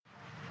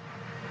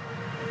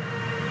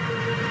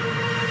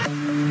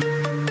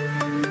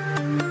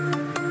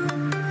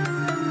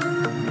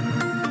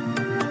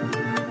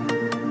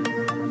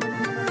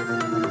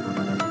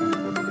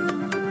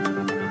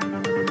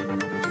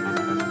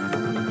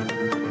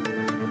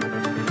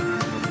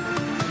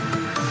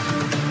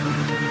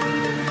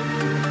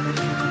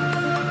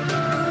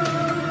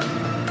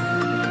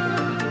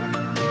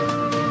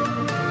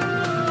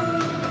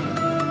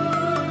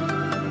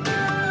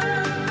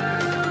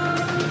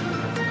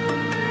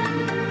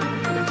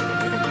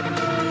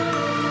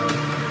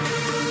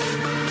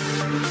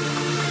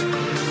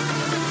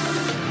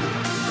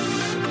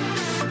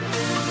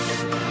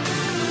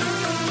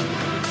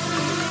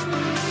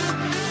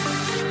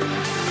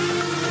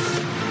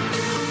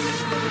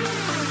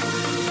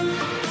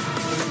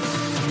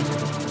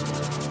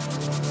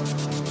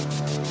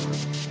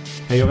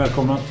Hej och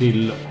välkomna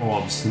till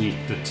avsnitt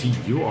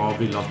 10 av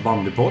Villas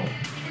bandypodd.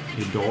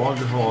 Idag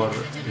har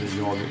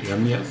jag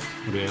en gäst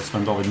och det är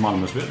Sven-David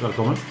Malmesved.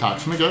 Välkommen. Tack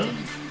så mycket.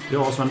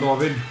 Ja,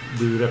 Sven-David,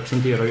 du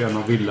representerar ju en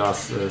av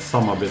Villas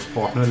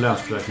samarbetspartner,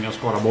 Länsförsäkringar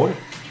Skaraborg.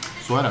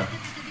 Så är det.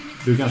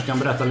 Du kanske kan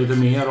berätta lite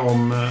mer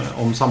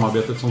om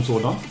samarbetet som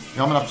sådan?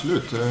 Ja, men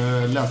absolut.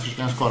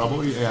 Länsförsäkringar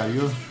Skaraborg är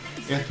ju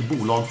ett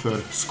bolag för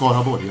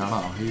skaraborgarna.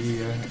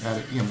 Vi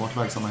är enbart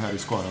verksamma här i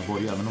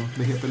Skaraborg. Även om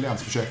det heter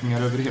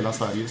Länsförsäkringar över hela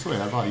Sverige så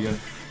är varje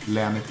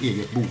län ett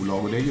eget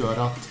bolag. Och det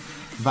gör att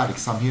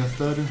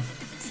verksamheter,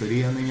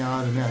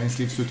 föreningar,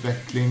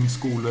 näringslivsutveckling,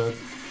 skolor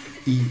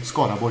i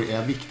Skaraborg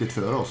är viktigt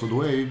för oss. Och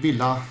då är ju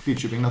Villa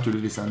Lidköping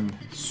naturligtvis en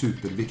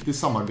superviktig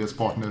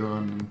samarbetspartner och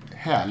en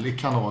härlig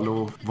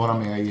kanal att vara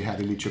med i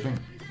här i Lidköping.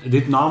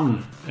 Ditt namn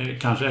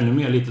kanske ännu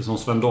mer lite som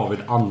Sven-David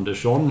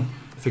Andersson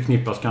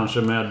förknippas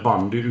kanske med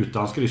bandy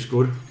utan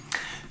skridskor.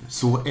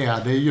 Så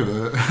är det ju.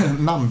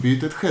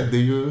 Namnbytet skedde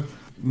ju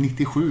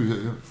 97.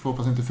 Får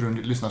hoppas inte frun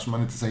lyssnar så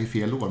man inte säger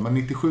fel år. Men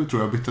 97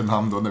 tror jag bytte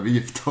namn då när vi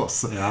gifte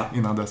oss. Ja.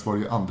 Innan dess var det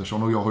ju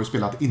Andersson. Och jag har ju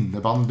spelat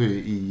innebandy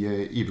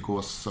i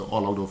IBKs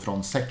A-lag då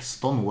från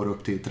 16 år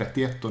upp till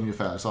 31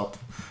 ungefär. Så att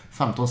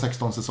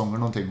 15-16 säsonger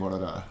någonting var det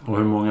där. Och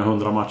hur många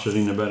 100 matcher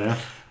innebär det?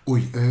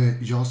 Oj,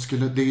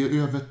 det är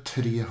ju över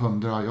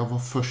 300. Jag var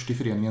först i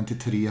föreningen till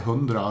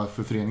 300.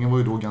 För föreningen var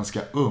ju då ganska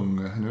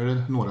ung. Nu är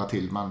det några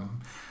till,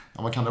 men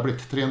ja, vad kan det ha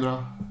blivit?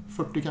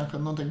 340 kanske,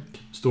 någonting.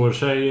 Står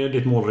sig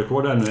ditt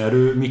målrekord ännu? Är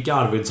du Micke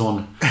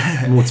Arvidsson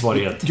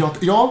motsvarighet?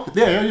 Ja,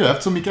 det är jag ju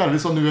eftersom Micke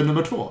Arvidsson nu är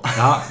nummer 2.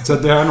 Ja, så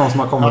det är någon som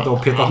har kommit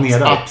och petat ner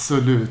dig?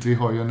 Absolut, vi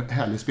har ju en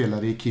härlig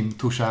spelare i Kim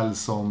Torssell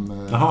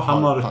som... Jaha,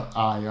 han har...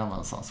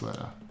 Jajamensan, så är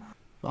det.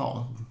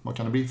 Ja, vad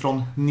kan det bli?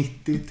 Från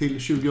 90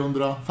 till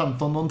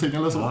 2015 någonting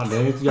eller så. Ja, det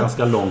är ett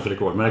ganska långt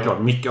rekord. Men det är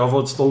klart, Micke har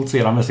fått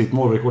stoltsera med sitt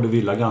målrekord i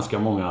Villa ganska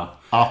många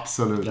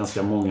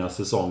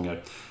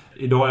säsonger.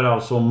 Idag är det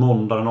alltså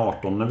måndag den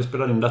 18 när vi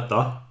spelar in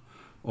detta.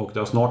 Och det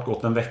har snart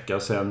gått en vecka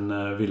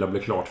sedan Villa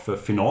blev klart för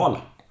final.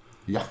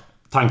 Ja.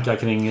 Tankar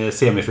kring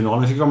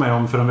semifinalen fick vara med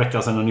om för en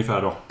vecka sedan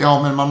ungefär då.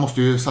 Ja, men man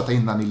måste ju sätta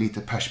in den i lite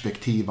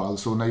perspektiv.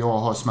 Alltså när jag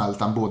har smält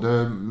den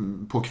både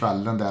på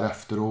kvällen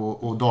därefter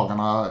och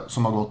dagarna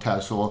som har gått här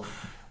så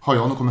har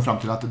jag nog kommit fram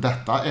till att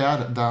detta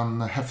är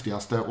den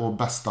häftigaste och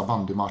bästa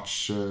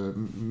bandymatch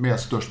med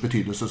störst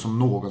betydelse som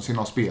någonsin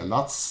har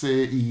spelats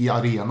i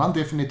arenan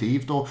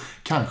definitivt och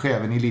kanske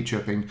även i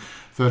Lidköping.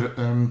 För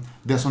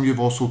det som ju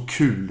var så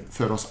kul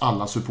för oss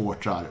alla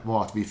supportrar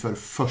var att vi för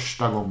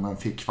första gången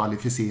fick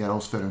kvalificera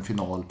oss för en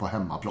final på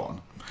hemmaplan.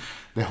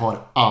 Det har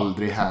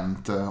aldrig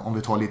hänt. Om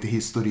vi tar lite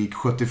historik,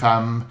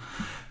 75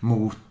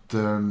 mot,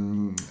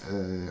 nu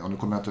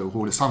kommer jag inte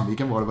ihåg,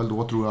 Sandviken var det väl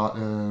då tror jag,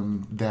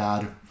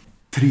 där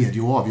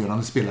tredje och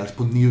avgörande spelades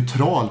på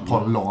neutral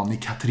plan i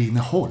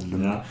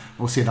Katrineholm. Ja.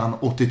 Och sedan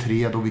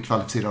 83 då vi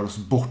kvalificerade oss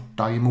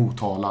borta i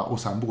Motala och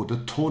sen både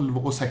 12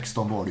 och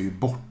 16 var det ju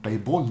borta i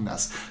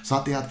Bollnäs. Så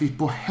att det att vi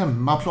på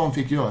hemmaplan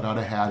fick göra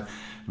det här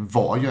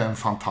var ju en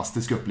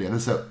fantastisk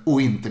upplevelse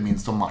och inte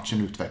minst som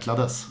matchen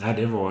utvecklades. Nej,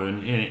 det var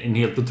en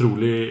helt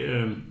otrolig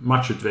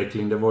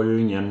matchutveckling. Det var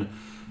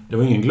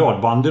ingen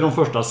glad bandy de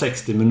första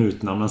 60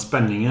 minuterna, men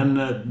spänningen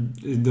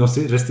de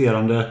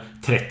resterande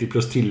 30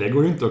 plus tillägg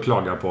går inte att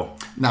klaga på.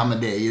 Nej,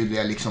 men det är ju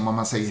det liksom om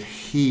man säger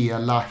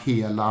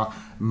hela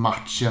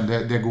matchen.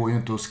 Det går ju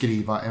inte att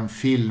skriva en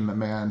film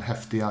med en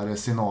häftigare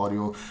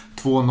scenario.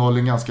 2-0,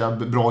 en ganska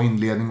bra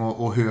inledning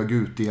och hög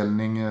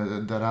utdelning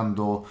där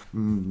ändå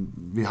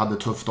vi hade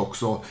tufft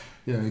också.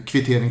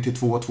 Kvittering till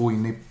 2-2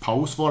 in i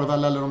paus var det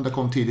väl, eller om det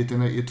kom tidigt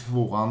in i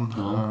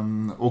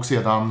tvåan. Och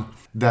sedan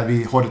där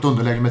vi har ett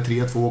underläge med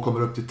 3-2 och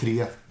kommer upp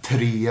till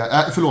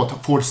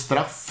 3-3, får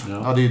straff.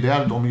 Ja, det är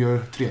där de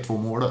gör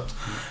 3-2 målet.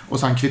 Och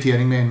sen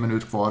kvittering med 1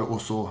 minut kvar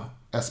och så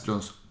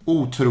Esplunds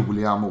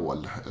otroliga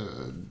mål.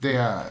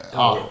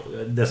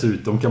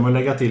 Dessutom kan man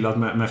lägga till att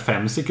med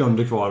 5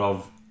 sekunder kvar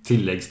av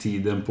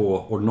tilläggstiden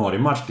på ordinarie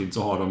matchtid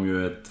så har de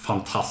ju ett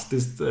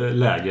fantastiskt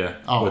läge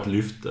och ett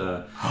lyft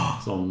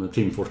som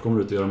Timfors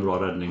kommer ut och gör en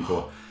bra räddning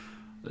på.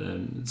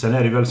 Sen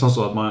är det väl som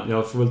så att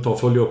jag får väl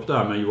följa upp det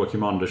här med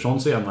Joakim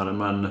Andersson senare,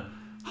 men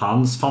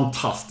hans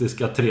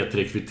fantastiska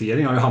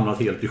 3-3-kvittering har ju hamnat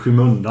helt i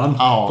skymundan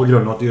på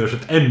grund av att det görs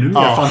ett ännu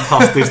mer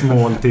fantastiskt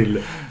mål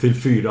till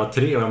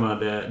 4-3. Och jag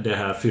menar, det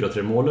här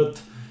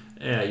 4-3-målet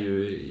är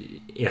ju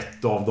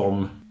ett av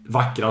de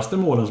vackraste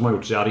målen som har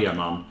gjorts i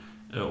arenan.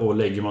 Och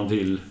lägger man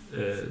till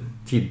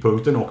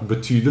tidpunkten och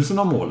betydelsen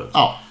av målet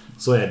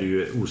så är det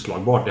ju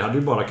oslagbart. Det hade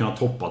ju bara kunnat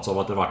toppats av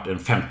att det varit en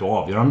 5:e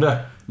avgörande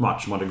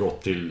match som hade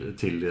gått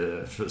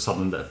till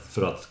sudden death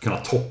för att kunna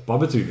toppa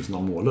betydelsen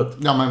av målet.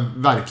 Ja,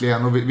 men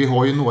verkligen. Och vi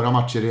har ju några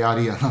matcher i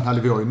arenan,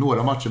 eller vi har ju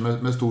några matcher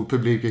med stor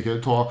publik. Vi kan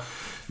ju ta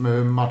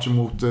med matchen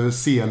mot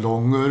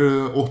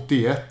Selånger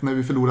 81 när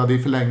vi förlorade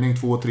i förlängning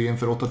 2-3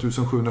 inför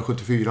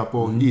 8774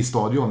 på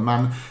isstadion.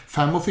 Men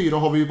 5 och 4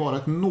 har vi ju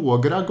varit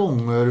några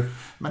gånger,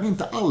 men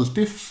inte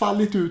alltid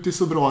fallit ut i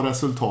så bra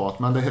resultat.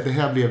 Men det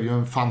här blev ju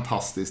en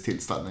fantastisk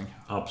tillställning.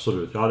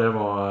 Absolut, ja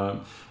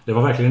det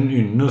var verkligen en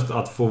ynnest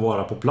att få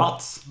vara på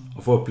plats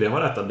och få uppleva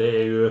detta. Det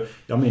är ju,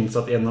 jag minns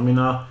att en av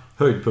mina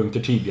höjdpunkter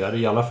tidigare,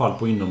 i alla fall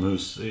på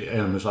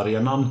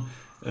inomhusarenan,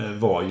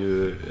 var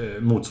ju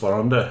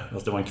motsvarande.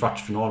 Alltså det var en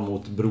kvartsfinal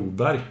mot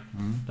Broberg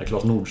där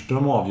Claes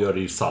Nordström avgör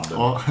i sadden.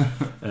 Ja.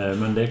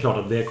 Men det är klart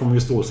att det kommer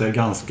ju stå sig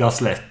ganska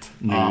slätt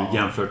nu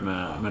jämfört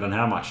med den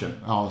här matchen.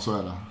 Ja, så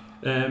är det.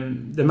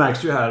 Det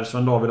märks ju här,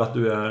 Sven David, att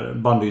du är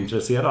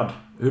bandyintresserad.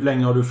 Hur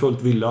länge har du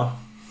följt Villa?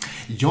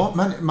 Ja,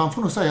 men man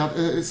får nog säga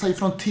att säg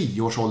från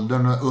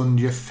 10-årsåldern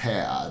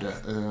ungefär.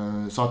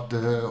 Så att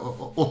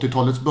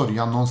 80-talets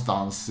början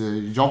någonstans.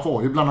 Jag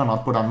var ju bland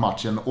annat på den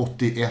matchen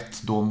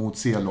 81 då mot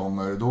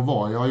Selånger. Då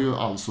var jag ju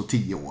alltså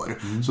 10 år.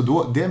 Så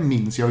då, det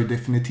minns jag ju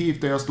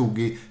definitivt, där jag stod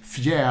i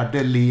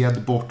fjärde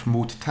led bort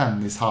mot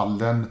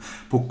tennishallen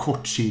på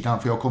kortsidan.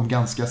 För jag kom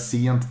ganska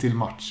sent till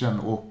matchen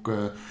och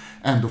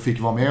ändå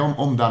fick vara med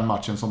om den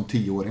matchen som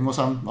 10-åring. Och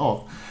sen,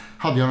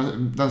 hade jag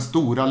den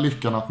stora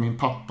lyckan att min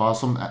pappa,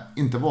 som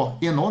inte var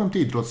enormt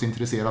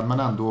idrottsintresserad men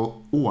ändå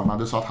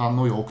ordnade så att han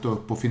och jag åkte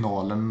upp på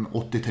finalen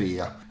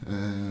 83.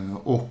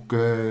 Och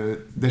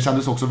det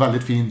kändes också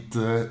väldigt fint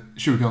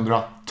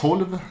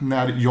 2012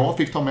 när jag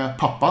fick ta med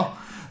pappa,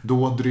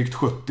 då drygt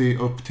 70,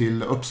 upp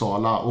till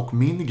Uppsala, och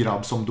min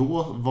grabb som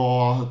då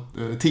var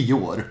 10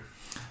 år.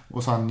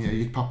 Och sen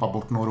gick pappa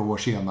bort några år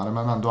senare,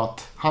 men ändå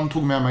att han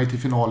tog med mig till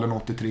finalen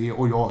 83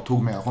 och jag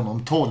tog med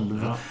honom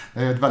 12. Ja. Det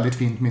är ett väldigt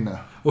fint minne.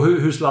 Och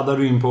hur sladdade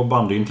du in på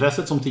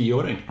bandyintresset som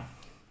 10-åring?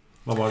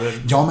 Vad var det?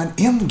 Ja,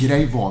 men en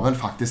grej var väl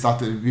faktiskt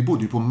att vi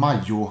bodde på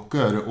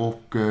Majåker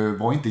och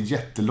var inte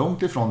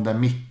jättelångt ifrån där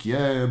Micke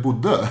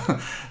bodde.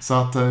 Så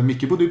att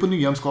Micke bodde på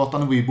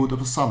Nyhemsgatan och vi bodde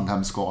på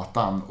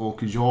Sandhemsgatan. Och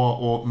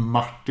jag och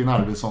Martin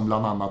Arvidsson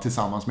bland annat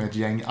tillsammans med ett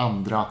gäng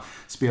andra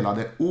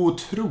spelade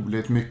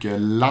otroligt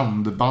mycket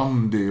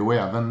landbandy och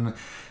även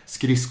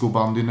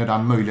skridskobandy när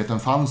den möjligheten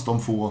fanns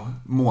de få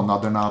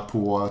månaderna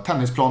på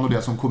tennisplan och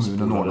det som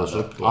kommunen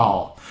ordnade.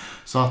 Ja.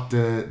 Så att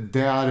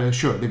där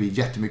körde vi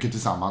jättemycket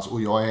tillsammans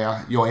och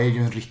jag är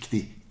ju en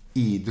riktig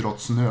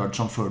idrottsnörd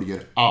som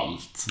följer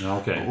allt. Ja,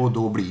 okay. Och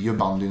då blir ju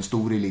bandyn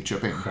stor i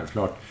Lidköping.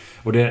 Självklart.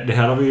 Och det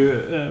här har vi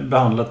ju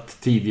behandlat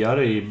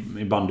tidigare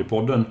i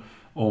bandypodden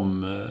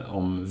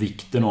om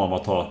vikten av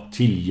att ha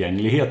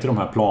tillgänglighet till de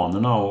här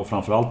planerna och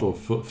framförallt då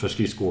för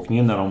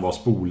skridskoåkningen när de var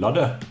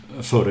spolade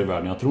förr i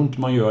världen. Jag tror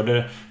inte man gör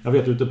det. Jag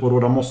vet ute på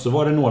Råda Mosse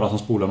var det några som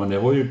spolade, men det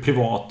var ju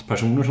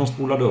privatpersoner som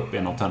spolade upp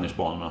en av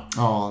tennisbanorna.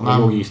 Ja, det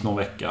låg is någon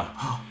vecka.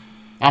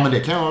 Ja, men det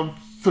kan jag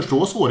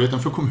förstå svårigheten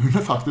för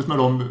kommunen faktiskt med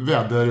de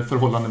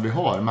väderförhållanden vi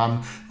har. Men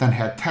den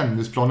här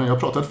tennisplanen, jag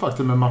pratade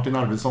faktiskt med Martin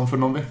Arvidsson för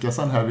någon vecka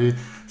sedan här. Vi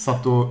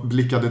satt och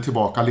blickade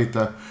tillbaka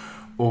lite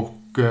och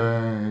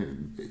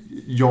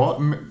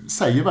jag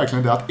säger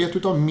verkligen det att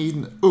ett av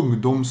min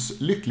ungdoms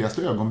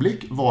lyckligaste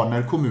ögonblick var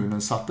när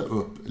kommunen satte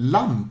upp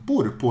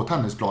lampor på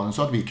tennisplanen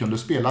så att vi kunde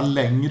spela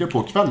längre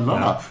på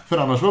kvällarna. Ja. För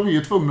annars var vi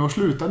ju tvungna att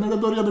sluta när det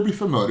började bli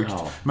för mörkt.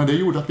 Ja. Men det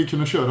gjorde att vi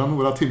kunde köra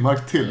några timmar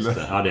till.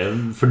 Ja,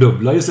 det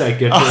fördubblar ju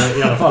säkert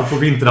i alla fall på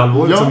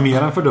vinterhalvåret, så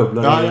mer än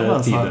fördubblar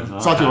tiden. Ja,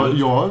 så att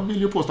jag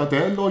vill ju påstå att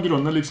det la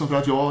grunden liksom för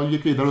att jag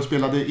gick vidare och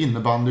spelade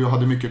innebandy och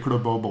hade mycket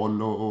klubba och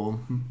boll och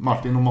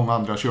Martin och många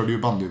andra körde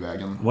ju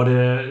bandyvägen.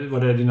 Var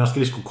det dina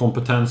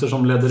skridskokompetenser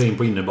som ledde dig in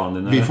på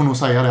innebandyn? Vi får nog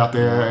säga det att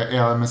det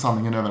är med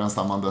sanningen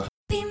överensstämmande.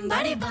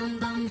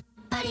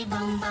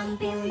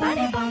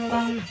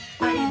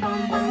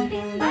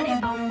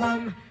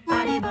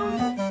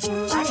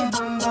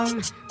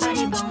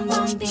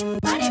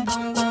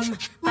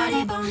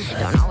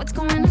 Don't know what's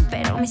going on,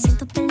 pero me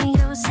siento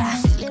peligrosa.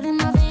 Feel it in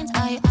my veins,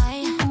 ay,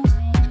 ay.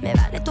 Me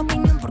vale tu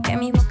opinión porque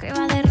mi boca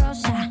va de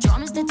rosa.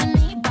 Promise to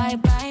me, bye,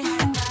 bye.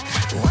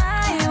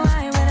 Why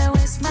would I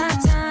waste my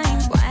time?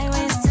 Why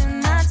waste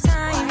my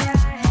time?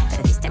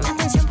 Perdiste mi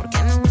atención porque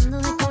me ando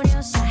de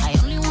curiosa. I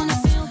only wanna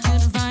feel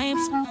good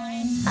vibes.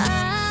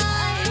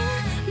 Ay,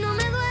 no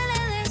me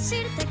duele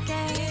decirte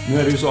que... Nu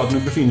är det ju så att nu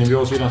befinner vi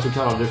oss i den så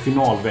kallade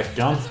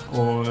finalveckan.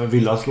 Och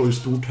Villa slår ju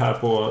stort här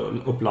på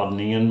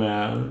uppladdningen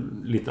med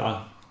lite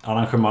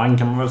arrangemang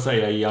kan man väl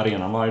säga i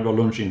arenan varje dag.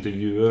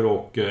 Lunchintervjuer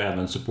och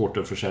även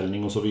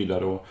supporterförsäljning och så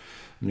vidare. Och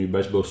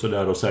Nybergs bussar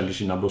där och säljer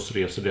sina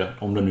bussresor.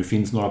 Om det nu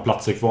finns några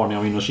platser kvar när jag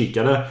var inne och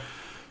kikade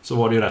så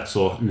var det ju rätt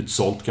så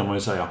utsålt kan man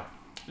ju säga.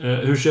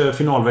 Hur ser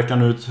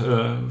finalveckan ut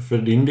för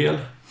din del?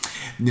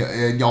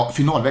 Ja,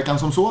 finalveckan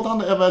som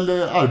sådan är väl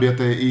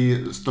arbete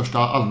i största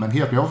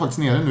allmänhet. Men jag var faktiskt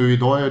nere nu,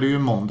 idag är det ju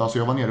måndag, så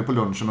jag var nere på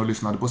lunchen och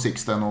lyssnade på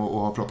Sixten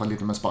och har pratat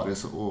lite med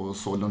Sparris och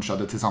så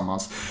lunchade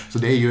tillsammans. Så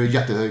det är ju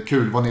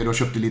jättekul, var nere och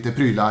köpte lite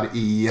prylar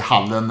i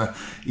hallen,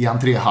 i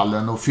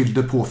entréhallen och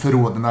fyllde på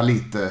förråderna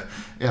lite.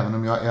 Även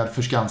om jag är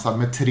förskansad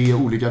med 3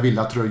 olika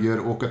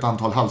villatröjor och ett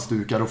antal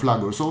halsdukar och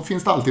flaggor, så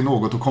finns det alltid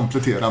något att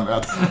komplettera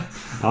med.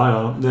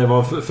 Ja, det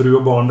var fru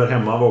och barn där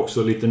hemma var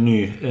också lite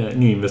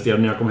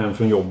nyinvesterade när jag kom hem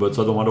från jobbet,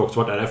 så de hade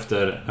också varit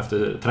där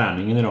efter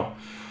träningen idag.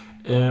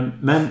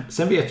 Men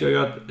sen vet jag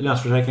ju att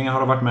Länsförsäkringar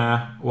har varit med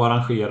och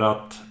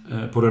arrangerat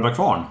på Röda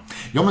Kvarn.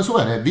 Ja, men så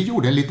är det. Vi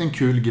gjorde en liten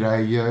kul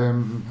grej.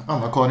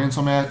 Anna-Karin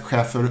som är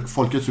chef för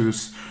Folkets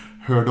hus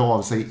hörde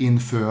av sig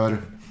inför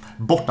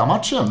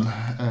bortamatchen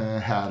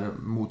här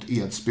mot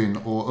Edsbyn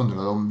och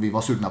undrade om vi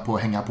var sugna på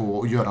att hänga på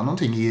och göra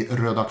någonting i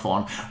Röda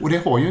Kvarn. Och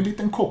det har ju en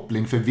liten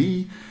koppling, för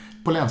vi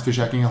på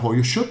Länsförsäkringar har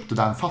ju köpt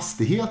den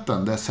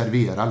fastigheten där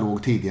Servera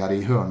låg tidigare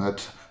i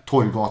hörnet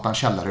Torggatan,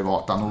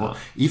 Källaregatan, och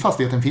i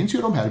fastigheten finns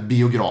ju de här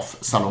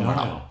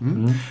biografsalongerna.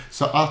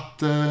 Så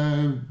att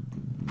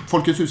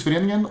Folkets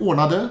husföreningen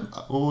ordnade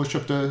och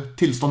köpte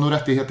tillstånd och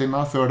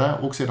rättigheterna för det,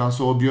 och sedan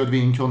så bjöd vi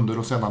in kunder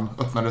och sedan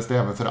öppnades det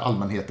även för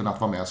allmänheten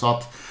att vara med. Så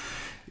att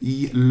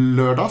i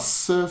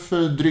lördags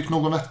för drygt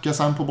någon vecka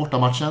sedan på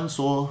bortamatchen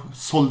så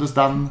såldes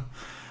den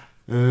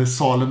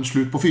salen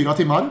slut på 4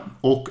 timmar,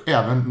 och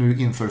även nu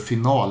inför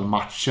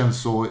finalmatchen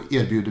så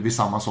erbjuder vi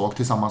samma sak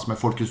tillsammans med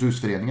Folkets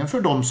husföreningen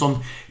för de som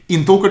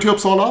inte åker till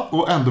Uppsala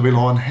och ändå vill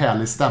ha en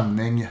härlig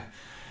stämning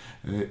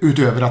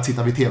utöver att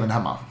sitta vid tvn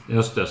hemma.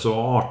 Just det, så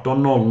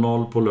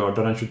 18.00 på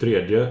lördag den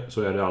 23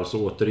 så är det alltså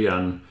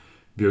återigen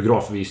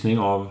biografvisning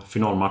av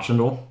finalmatchen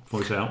då, får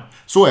vi säga.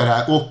 Så är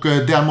det,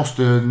 och där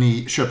måste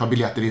ni köpa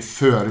biljetter i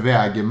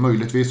förväg,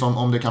 möjligtvis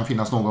om det kan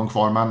finnas någon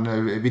kvar,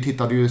 men vi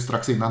tittade ju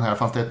strax innan här,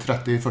 fanns det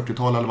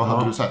 30-40-tal eller vad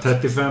hade du sett?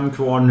 35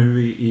 kvar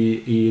nu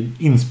i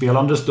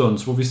inspelande stund,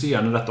 så får vi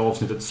se när detta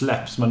avsnittet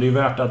släpps, men det är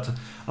värt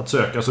att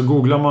söka. Så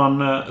googlar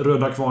man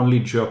Röda Kvarn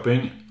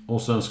Lidköping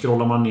och sen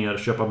scrollar man ner,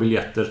 köpa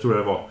biljetter tror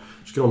jag det var.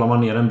 Scrollar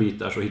man ner en bit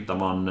där så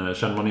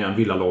känner man igen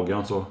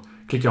villaloggan, så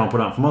klickar man på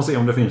den, får man se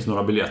om det finns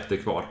några biljetter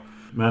kvar.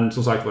 Men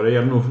som sagt var, det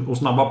är nog att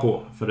snabba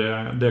på, för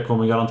det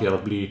kommer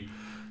garanterat bli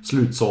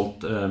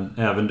slutsålt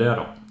även där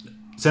då.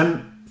 Sen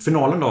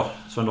finalen då,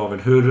 Sven David,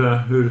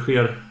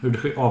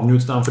 hur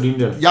avnjuts den för din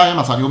del?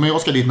 Jajamensan, men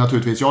jag ska dit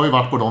naturligtvis. Jag har ju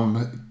varit på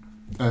dem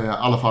i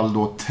alla fall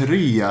då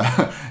 3,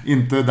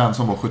 inte den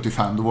som var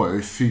 75, då var jag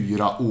ju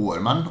 4 år.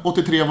 Men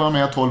 83 var jag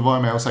med, 12 var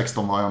jag med och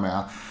 16 var jag med.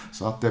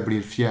 Så att det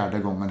blir 4:e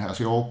gången här.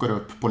 Så jag åker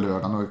upp på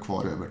lördagen och är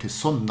kvar över till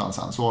söndagen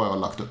sen. Så har jag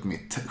lagt upp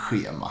mitt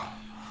schema.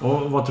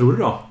 Och vad tror du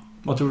då?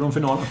 Vad tror du om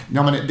finalen?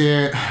 Ja, men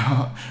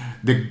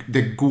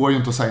det går ju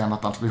inte att säga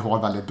annat att vi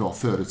har väldigt bra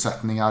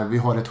förutsättningar. Vi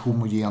har ett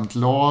homogent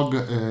lag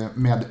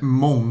med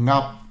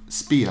många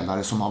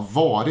spelare som har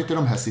varit i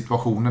de här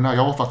situationerna.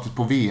 Jag var faktiskt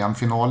på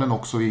VM-finalen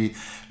också i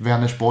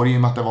Vänersborg, i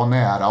och med att det var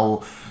nära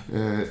och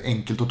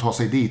enkelt att ta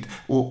sig dit.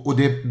 Och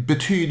det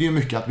betyder ju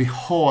mycket att vi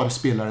har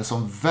spelare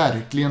som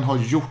verkligen har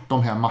gjort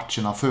de här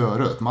matcherna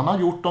förut. Man har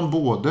gjort dem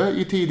både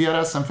i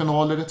tidigare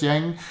SM-finaler, ett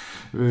gäng.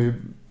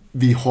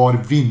 Vi har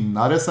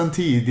vinnare sedan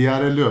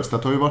tidigare.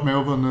 Löfstedt har ju varit med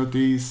och vunnit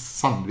i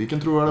Sandviken,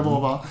 tror jag det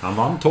var, va? Han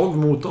vann 12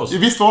 mot oss.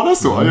 Visst var det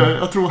så?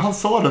 Jag tror han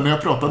sa det när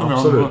jag pratade med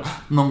honom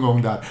någon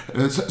gång där.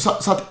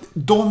 Så att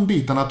de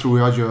bitarna tror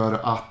jag gör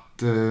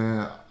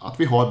att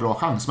vi har bra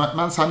chans.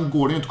 Men sen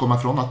går det ju inte att komma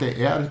ifrån att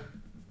det är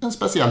en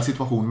speciell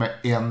situation med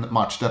en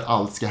match där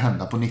allt ska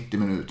hända på 90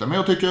 minuter. Men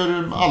jag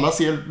tycker alla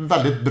ser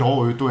väldigt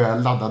bra ut och är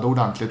laddade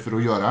ordentligt för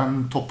att göra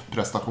en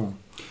topprestation.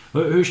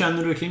 Hur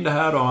känner du kring det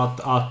här då?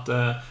 Att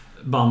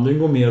bandyn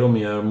går mer och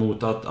mer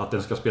mot att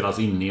den ska spelas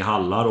inne i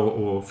hallar,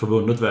 och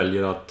förbundet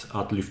väljer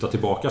att lyfta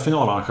tillbaka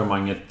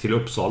finalarrangemanget till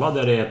Uppsala,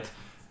 där det är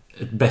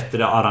ett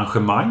bättre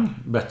arrangemang,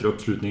 bättre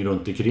uppslutning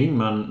runt omkring,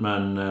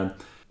 men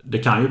det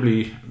kan ju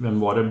bli, vem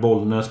var det?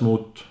 Bollnäs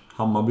mot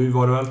Hammarby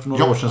var det väl för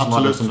några år sedan, som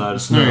hade sån där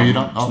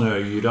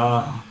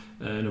snöyra.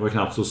 Det var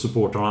knappt så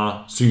supportrarna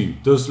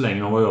syntes längre,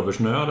 de var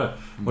översnöade.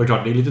 Och det är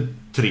klart, det är lite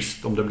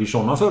trist om det blir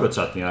sådana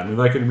förutsättningar. Nu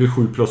verkar det bli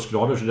 7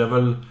 plusgrader, så det är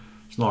väl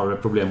snarare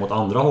problem åt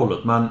andra hållet.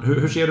 Men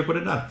hur ser du på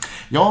det där?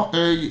 Ja,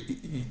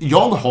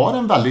 jag har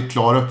en väldigt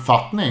klar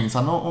uppfattning.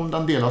 Sen om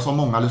den delas av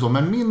många eller så.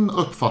 Men min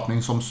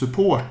uppfattning som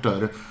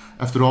supporter,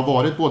 efter att ha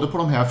varit både på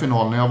de här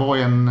finalerna, jag var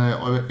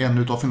en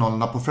utav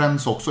finalerna på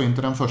Friends också,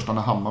 inte den första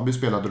när Hammarby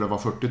spelade, det var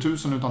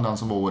 40 000, utan den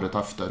som var året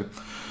efter.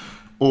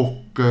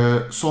 Och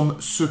som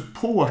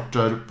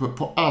supporter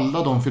på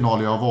alla de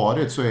finaler jag har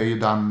varit, så är ju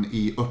den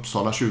i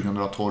Uppsala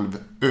 2012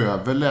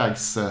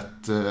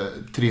 överlägset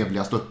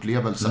trevligast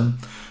upplevelse.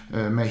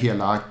 Med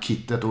hela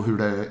kittet och hur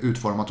det är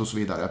utformat och så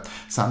vidare.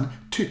 Sen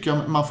tycker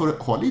jag man får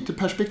ha lite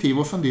perspektiv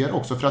och fundera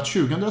också. För att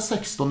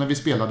 2016 när vi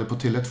spelade på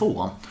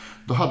Tele2,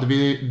 då hade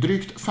vi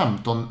drygt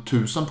 15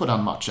 000 på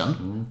den matchen.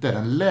 Det är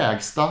den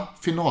lägsta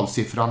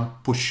finalsiffran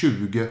på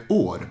 20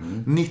 år.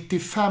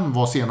 95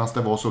 var senast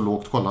det var så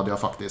lågt, kollade jag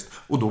faktiskt.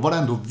 Och då var det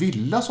ändå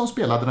Villa som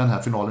spelade den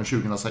här finalen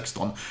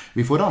 2016.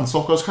 Vi får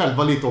rannsaka oss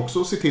själva lite också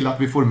och se till att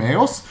vi får med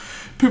oss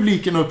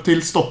publiken upp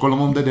till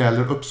Stockholm om det är där,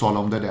 eller Uppsala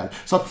om det är där.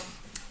 Så att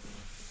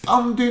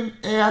bandyn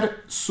är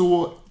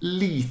så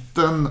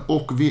liten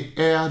och vi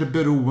är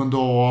beroende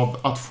av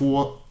att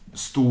få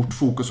stort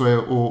fokus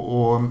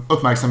och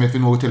uppmärksamhet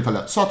vid något tillfälle.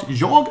 Så att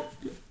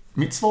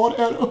mitt svar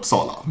är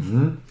Uppsala.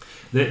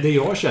 Det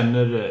jag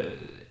känner,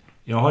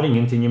 jag har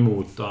ingenting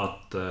emot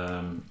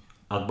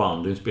att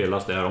bandyn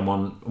spelas där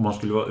om man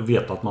skulle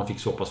veta att man fick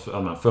så pass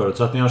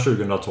förutsättningar.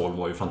 2012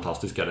 var ju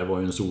fantastiska. Det var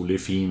ju en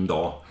solig fin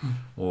dag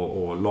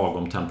och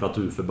lagom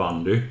temperatur för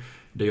bandy.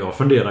 Det jag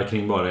funderar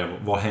kring bara är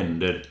vad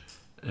händer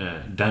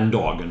den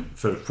dagen.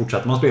 För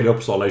fortsätter man spela i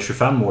Uppsala i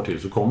 25 år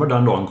till så kommer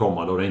den dagen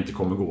komma då det inte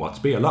kommer gå att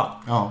spela.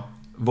 Ja.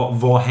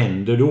 Vad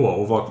händer då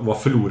och vad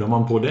förlorar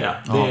man på det?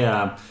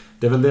 Ja.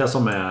 Det är väl det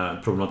som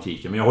är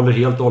problematiken. Men jag håller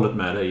helt och hållet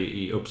med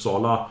dig. I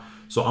Uppsala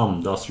så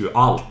andas ju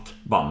allt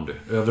bandy.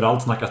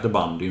 Överallt snackas det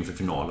bandy inför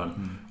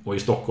finalen. Och i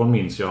Stockholm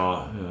minns jag,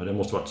 det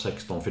måste varit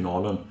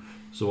 16-finalen,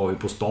 så var vi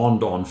på stan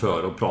dagen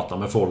före och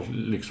pratade med folk,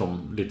 liksom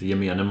lite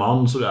gemene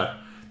man sådär.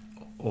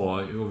 Och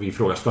vi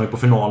frågade, ska ni på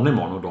finalen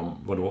imorgon? Och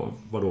de,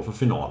 vadå för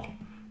final?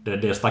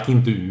 Det stack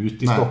inte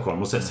ut i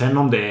Stockholm. Och sen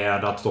om det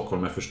är att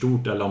Stockholm är för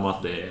stort eller om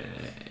att det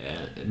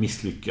är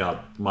misslyckad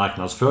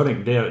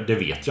marknadsföring, det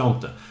vet jag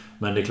inte.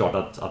 Men det är klart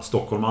att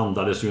Stockholm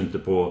andades ju inte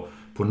på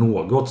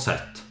något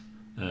sätt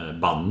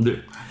bandy.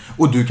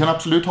 Och du kan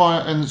absolut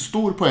ha en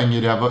stor poäng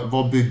i det.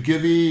 Vad bygger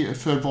vi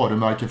för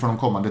varumärken för de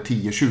kommande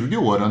 10-20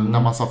 åren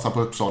när man satsar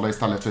på Uppsala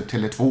istället för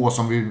Tele2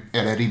 som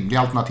är det rimliga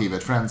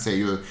alternativet? Friends är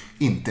ju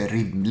inte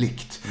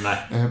rimligt.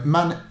 Nej.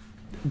 Men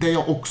det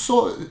jag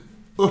också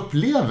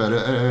upplever,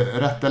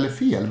 rätt eller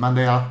fel, men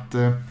det är att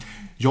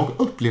jag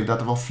upplevde att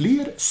det var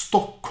fler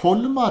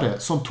stockholmare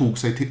som tog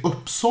sig till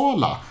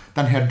Uppsala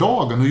den här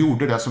dagen och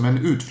gjorde det som en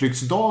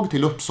utflyktsdag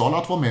till Uppsala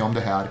att vara med om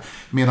det här,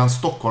 medan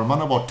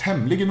stockholmarna var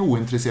tämligen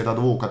ointresserade av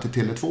att åka till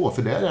Tele2,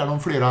 för där är de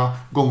flera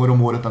gånger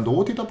om året ändå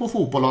och titta på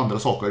fotboll och andra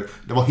saker.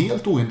 Det var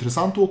helt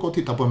ointressant att åka och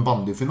titta på en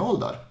bandyfinal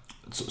där.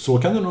 Så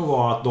kan det nog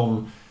vara att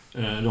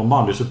de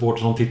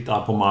bandysupporter som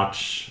tittar på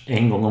match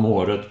en gång om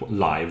året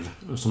live,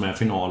 som är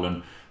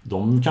finalen,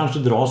 de kanske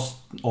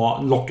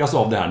lockas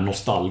av det här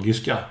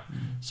nostalgiska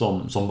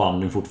som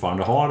bandyn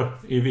fortfarande har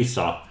i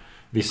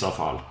vissa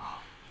fall.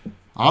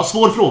 Ja,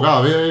 svår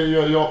fråga.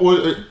 Jag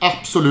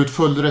absolut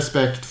full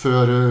respekt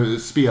för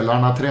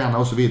spelarna, tränare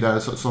och så vidare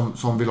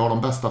som vill ha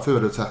de bästa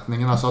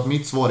förutsättningarna. Så att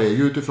mitt svar är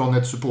ju utifrån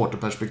ett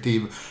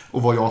supporterperspektiv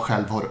och vad jag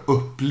själv har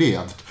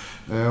upplevt.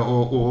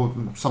 Och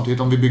samtidigt,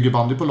 om vi bygger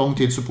bandy på lång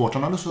tid,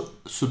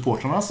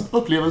 supporternas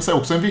upplevelse är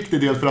också en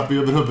viktig del för att vi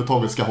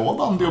överhuvudtaget ska ha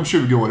bandy om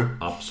 20 år.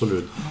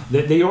 Absolut.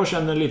 Det jag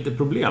känner lite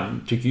problem,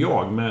 tycker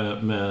jag,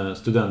 med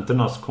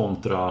studenternas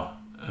kontra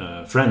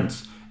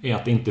Friends är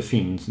att det inte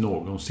finns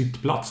någon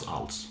sittplats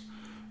alls.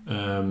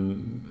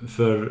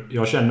 För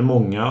jag känner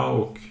många,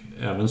 och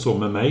även så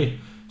med mig,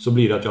 så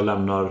blir det att jag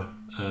lämnar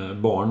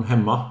barn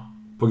hemma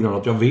på grund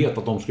av att jag vet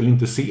att de skulle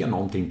inte se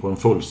någonting på en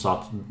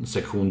fullsatt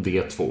sektion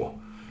D2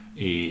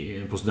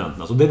 på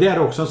studenterna. Så det där är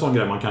också en sån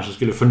grej man kanske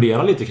skulle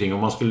fundera lite kring om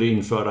man skulle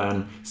införa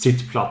en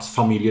sittplats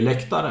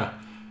familjeläktare.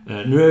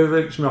 Nu är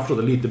det, som jag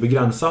förstår det, lite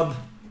begränsad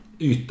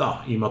yta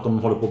i och med att de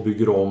håller på att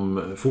bygga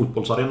om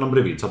fotbollsarenan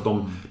bredvid, så att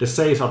det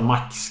sägs att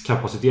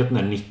maxkapaciteten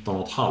är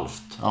 19,5.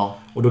 Ja.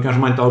 Och då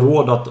kanske man inte har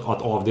råd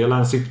att avdela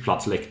en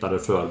sittplatsläktare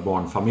för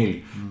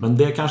barnfamilj. Men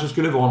det kanske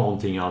skulle vara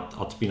någonting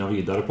att spinna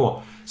vidare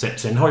på.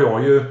 Sen har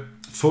jag ju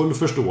full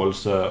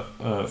förståelse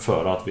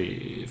för att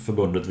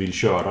förbundet vill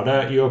köra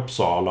det i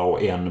Uppsala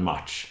och en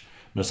match.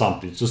 Men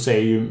samtidigt så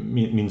säger ju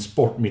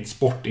mitt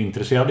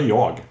sportintresserade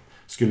jag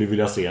skulle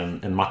vilja se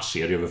en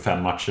matchserie över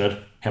 5 matcher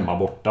hemma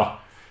borta.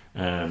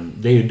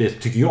 Det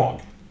tycker jag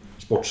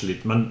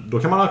sportsligt. Men då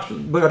kan man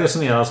börja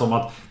resonera som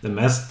att det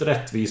mest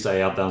rättvisa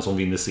är att den som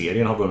vinner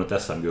serien har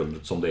vunnit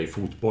SM-guldet, som det är i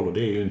fotboll, och det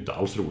är ju inte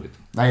alls roligt.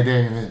 Nej,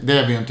 det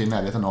är vi ju inte i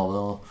närheten av.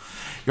 Och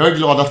jag är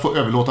glad att få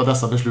överlåta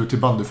dessa beslut till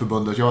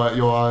bandyförbundet.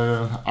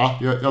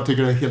 Jag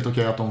tycker det är helt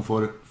okej att de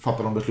får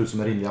fatta de beslut som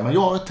är rimliga. Men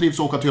jag trivs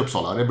att åka till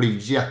Uppsala. Det blir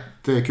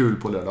jättekul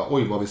på lördag.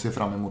 Oj, vad vi ser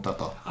fram emot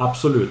detta.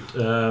 Absolut.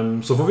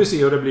 Så får vi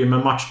se hur det blir med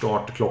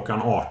matchstart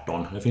klockan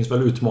 18. Det finns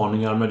väl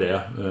utmaningar med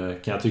det,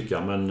 kan jag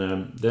tycka. Men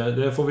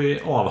det får vi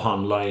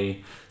avhandla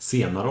i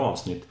senare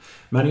avsnitt.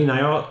 Men innan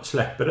jag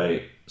släpper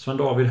dig, Sven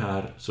David,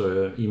 här, så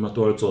i och med att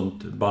du har ett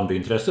sånt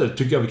bandyintresse,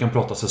 tycker jag vi kan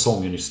prata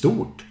säsongen i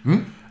stort.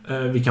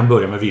 Vi kan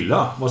börja med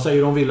Villa. Vad säger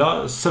du om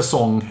Villa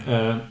säsong?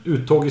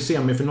 Uttåg i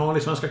semifinal i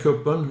Svenska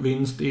Cupen,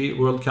 vinst i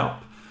World Cup.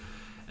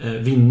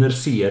 Vinner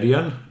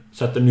serien,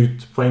 sätter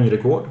nytt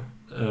poängrekord,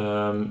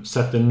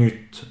 sätter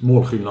nytt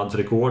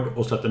målskillnadsrekord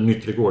och sätter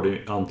nytt rekord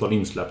i antal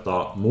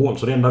insläppta mål.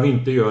 Så det enda vi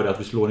inte gör är att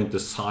vi slår inte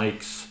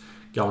Sykes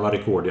gamla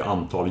rekord i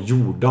antal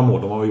gjorda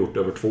mål. De har gjort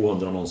över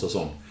 200 någon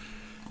säsong.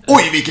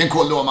 Oj, vilken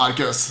koll då,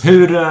 Marcus!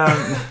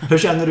 Hur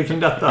känner du kring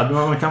detta?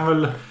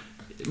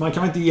 Man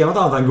kan väl inte ge något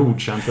annat än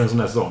godkänt för en sån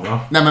här säsong, va?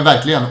 Nej, men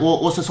verkligen.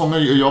 Och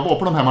säsongen, jag var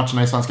på de här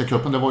matcherna i Svenska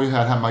cupen. Det var ju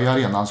här hemma i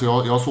arenan. Så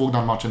jag såg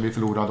den matchen vi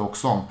förlorade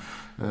också.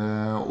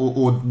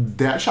 Och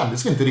där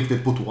kändes vi inte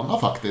riktigt på tårna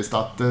faktiskt.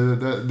 Att,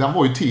 den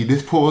var ju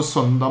tidigt på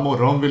söndag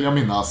morgon, vill jag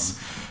minnas.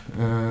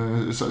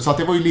 Så att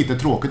det var ju lite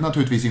tråkigt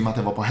naturligtvis i och med att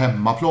det var på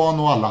hemmaplan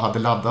och alla hade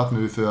laddat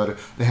nu för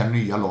det här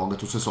nya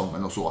laget och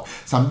säsongen och så.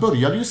 Sen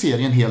började ju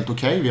serien helt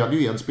okej. Vi hade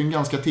ju Edsbyn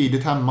ganska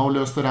tidigt hemma och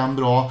löste den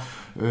bra.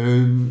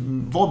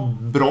 Var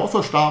bra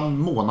första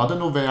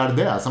månaden och väl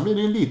det. Sen blev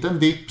det en liten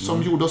dipp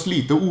som gjorde oss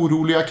lite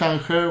oroliga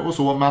kanske och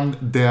så, men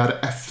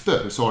därefter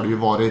så har det ju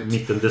varit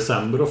 19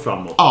 december och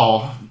framåt.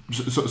 Ja,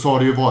 så har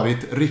det ju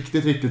varit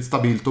riktigt, riktigt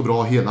stabilt och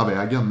bra hela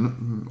vägen.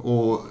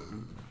 Och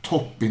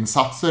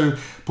toppinsatser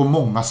på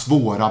många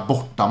svåra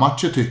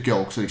bortamatcher tycker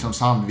jag också. Liksom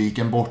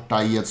Sandviken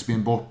borta,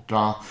 Edsbyn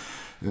borta.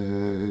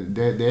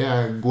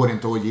 Det går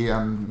inte att ge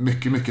en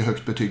mycket, mycket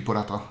högt betyg på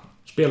detta.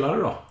 Spelare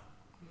då?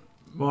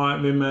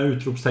 Vad är med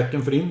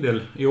utropstecken för din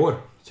del i år,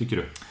 tycker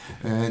du?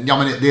 Ja,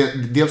 men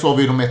dels har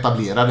vi de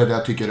etablerade där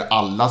jag tycker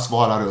alla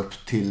svarar upp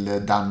till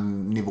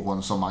den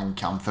nivån som man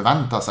kan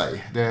förvänta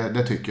sig.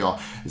 Det tycker jag.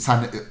 Sen,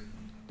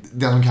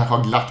 det som kanske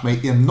har glatt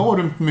mig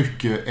enormt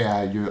mycket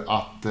är ju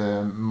att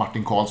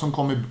Martin Karlsson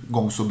kom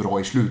igång så bra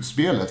i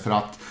slutspelet, för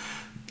att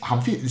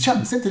det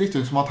kändes inte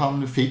riktigt som att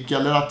han fick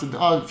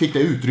det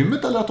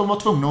utrymmet eller att de var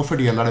tvungna att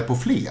fördela det på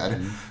fler.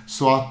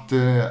 Så att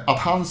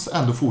hans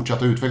ändå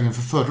fortsatta utveckling,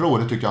 för förra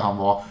året tycker jag han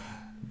var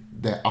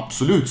det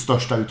absolut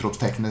största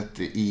utropstecknet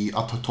i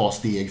att ta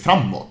steg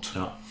framåt.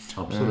 Ja,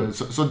 absolut.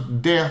 Så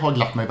det har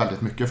glatt mig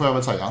väldigt mycket, får jag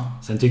väl säga.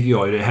 Sen tycker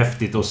jag det är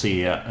häftigt att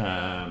se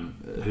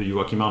hur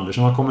Joakim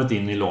Andersson har kommit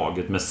in i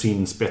laget med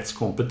sin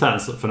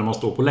spetskompetens. För när man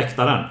står på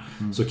läktaren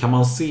så kan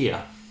man se,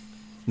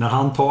 när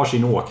han tar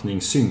sin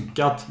åkning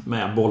synkat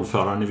med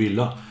bollföraren i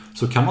Villa,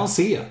 så kan man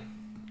se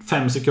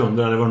 5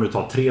 sekunder, eller vad det nu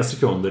tar, 3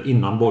 sekunder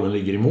innan bollen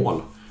ligger i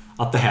mål,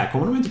 att det här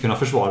kommer de inte kunna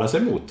försvara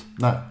sig mot.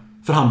 Nej.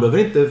 För han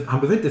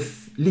behöver inte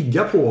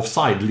ligga på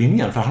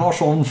offside-linjen, för han har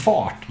sån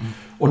fart.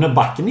 Och när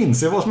backen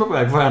inser vad som är på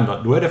väg att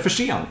hända, då är det för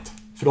sent.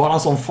 För då har han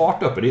sån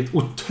fart uppe. Det är ett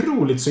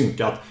otroligt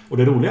synkat. Och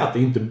det roliga är att det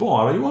är inte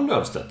bara Johan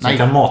Löfstedt som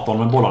kan mata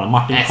honom med bollarna.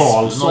 Martin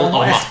Karlsson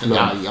och Esplund.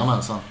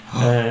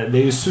 Det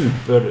är ju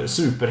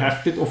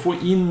superhäftigt att få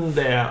in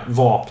det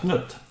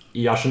vapnet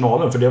i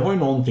arsenalen. För det var ju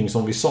någonting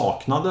som vi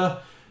saknade.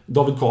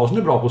 David Karlsson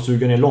är bra på att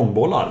suga ner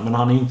långbollar, men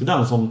han är inte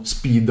den som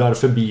speedar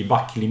förbi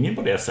backlinjen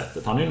på det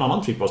sättet. Han är en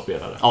annan typ av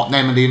spelare. Ja,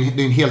 nej, men det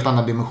är en helt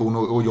annan dimension,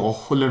 och jag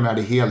håller med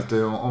dig helt.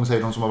 Om vi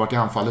säger de som har varit i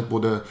anfallet,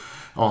 både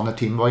när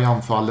Tim var i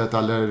anfallet,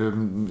 eller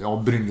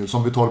Bryngel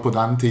som vi tar på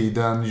den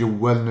tiden,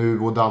 Joel nu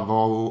och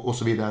Davva och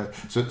så vidare,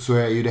 så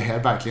är ju det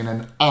här verkligen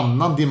en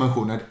annan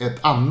dimension,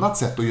 ett annat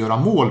sätt att göra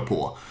mål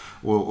på.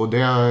 Och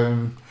det...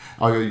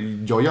 Ja,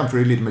 jag jämför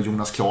det lite med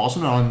Jonas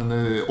Klasen när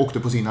han åkte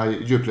på sina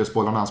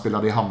djupledsbollar när han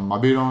spelade i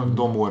Hammarby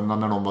de åren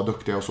när de var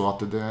duktiga och så, att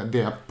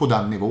det är på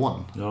den nivån.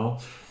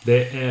 Ja,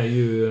 det är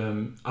ju...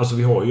 Alltså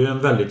vi har ju en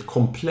väldigt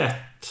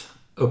komplett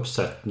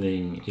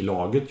uppsättning i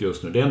laget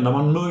just nu. Det enda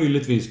man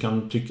möjligtvis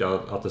kan tycka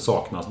att det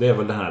saknas, det är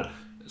väl den här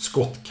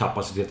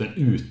skottkapaciteten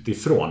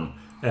utifrån.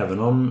 Även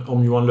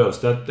om Johan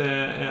Löfstedt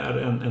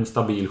är en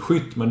stabil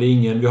skytt, men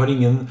vi har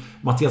ingen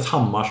Mattias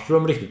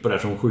Hammarström riktigt på det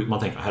som skjuter. Man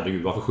tänker,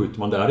 herregud, varför skjuter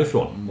man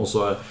därifrån? Och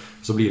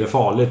så blir det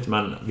farligt,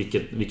 men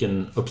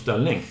vilken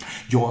uppställning.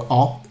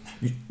 Ja.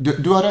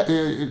 Du har,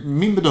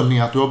 min bedömning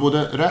är att du har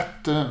både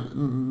rätt,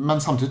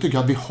 men samtidigt tycker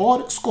jag att vi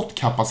har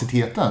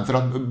skottkapaciteten, för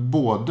att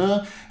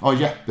både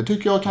Jeppe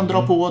tycker jag kan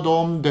dra på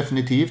dem,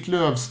 definitivt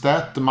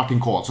Löfstedt,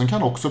 Martin Karlsson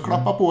kan också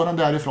klappa på den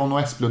därifrån, och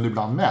Esplund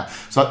ibland med.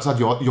 Så att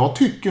jag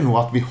tycker nog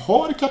att vi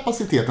har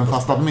kapaciteten,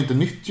 fast att de inte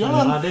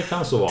nyttjar det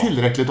kan så vara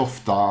tillräckligt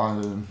ofta.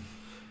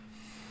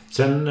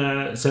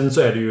 Sen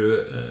så är det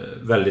ju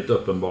väldigt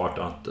uppenbart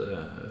att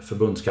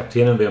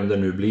förbundskaptenen, vem det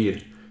nu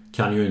blir,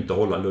 kan ju inte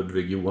hålla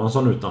Ludvig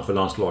Johansson utanför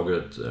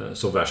landslaget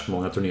så värst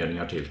många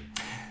turneringar till.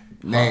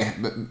 Nej,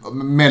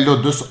 med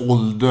Luddes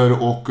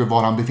ålder och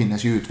var han befinner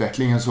sig i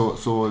utvecklingen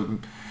så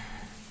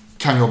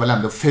kan jag väl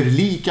ändå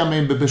förlika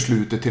mig med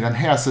beslutet till den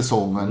här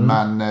säsongen.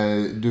 Men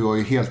du har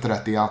ju helt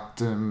rätt i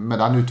att med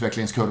den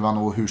utvecklingskurvan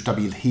och hur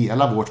stabil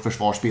hela vårt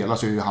försvar spelar,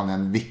 så är ju han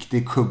en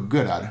viktig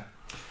kugge där.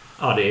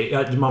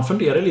 Ja, man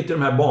funderar lite i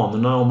de här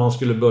banorna om man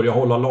skulle börja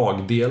hålla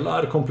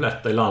lagdelar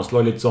kompletta i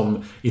landslag, lite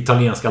som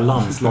italienska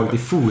landslaget i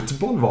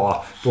fotboll var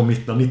på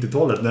mitten av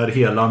 90-talet, när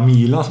hela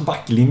Milans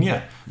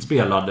backlinje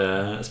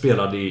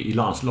spelade i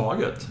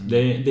landslaget.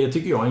 Det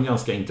tycker jag är en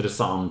ganska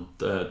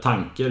intressant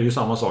tanke. Det är ju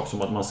samma sak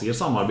som att man ser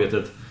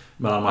samarbetet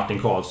mellan Martin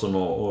Karlsson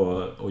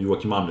och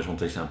Joakim Andersson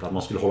till exempel, att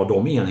man skulle hålla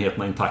de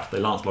enheterna intakta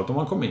i landslaget om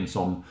man kom in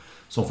som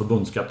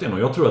förbundskapten. Och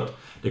jag tror att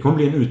det kommer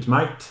bli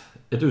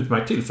ett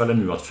utmärkt tillfälle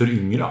nu att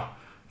föryngra.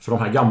 För de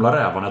här gamla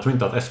rävarna, jag tror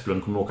inte att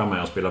Esplund kommer åka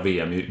med och spela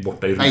VM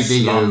borta i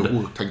Ryssland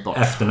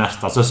efter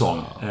nästa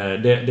säsong.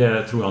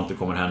 Det tror jag inte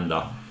kommer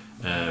hända.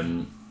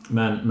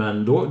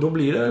 Men då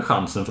blir det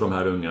chansen för de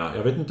här unga.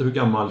 Jag vet inte hur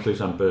gammal till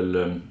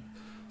exempel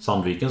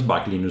Sandvikens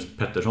back Linus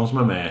Pettersson som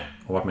är med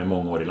och varit med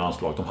många år i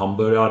landslaget, om han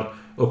börjar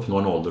uppnå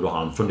en ålder och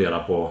han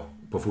funderar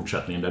på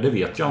fortsättningen där, det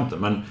vet jag inte.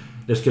 Men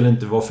det skulle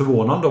inte vara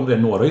förvånande om det är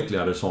några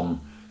ytterligare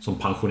som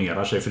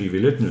pensionerar sig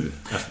frivilligt nu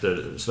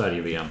efter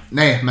Sverige-VM.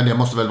 Nej, men det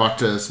måste väl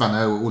varit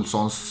Svenne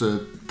Olssons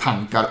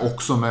tankar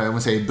också med, om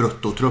vi säger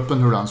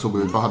bruttotruppen, hur den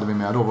såg ut. Vad hade vi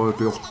med då? Var vi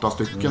uppe i 8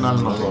 stycken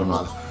eller någonting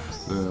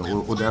väl?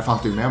 Och där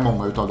fanns det ju med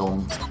många utav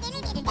de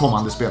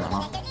kommande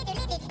spelarna.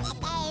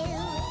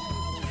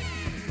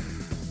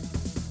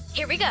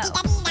 Here we go.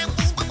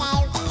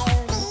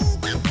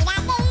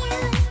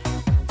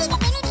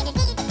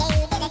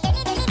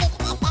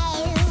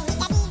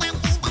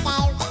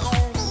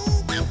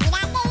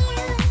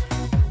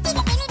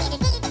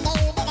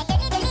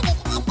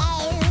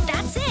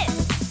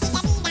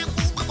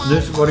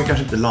 Nu var det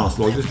kanske inte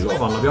landslaget vi skulle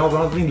avhandla. Vi har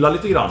avhandlat vindla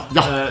lite grann.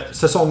 Ja.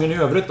 Säsongen i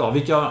övrigt då.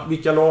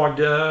 Vilka lag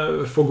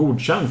får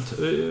godkänt?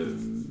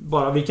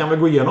 Vi kan väl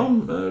gå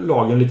igenom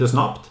lagen lite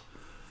snabbt.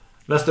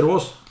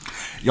 Västerås?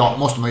 Ja,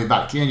 måste man ju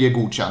verkligen ge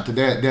godkänt.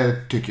 Det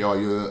tycker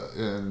jag ju.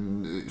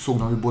 Såg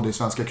de ju både i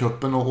Svenska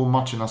cupen och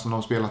matcherna som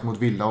de spelat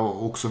mot Villa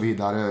och så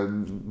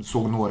vidare.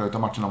 Såg några av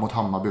matcherna mot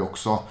Hammarby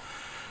också.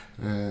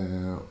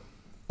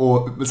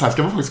 Och sen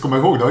ska man faktiskt komma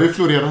ihåg, det har ju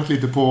florerat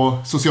lite på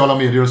sociala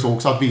medier och så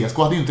också, att VSK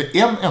hade ju inte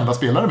en enda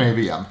spelare med i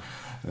VM.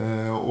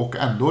 Och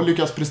ändå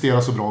lyckas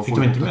prestera så bra. Fick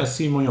de inte med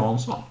Simon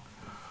Jansson?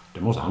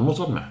 Han måste ha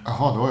varit med.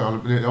 Jaha, då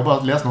har jag bara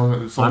läst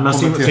någon som... Nej,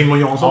 men Simon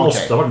Jansson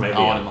måste ha varit med i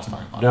VM. Ja, det måste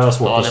han. Det är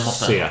svårt att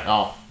se.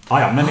 Ja.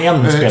 Ja, men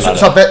en spelare.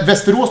 Så att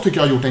Västerås tycker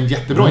jag har gjort en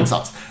jättebra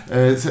insats.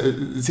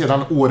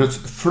 Sedan årets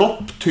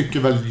flopp tycker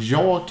väl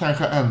jag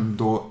kanske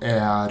ändå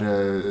är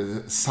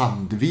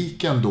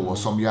Sandviken då,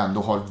 som ju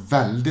ändå har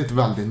väldigt,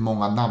 väldigt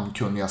många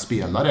namnkunniga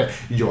spelare.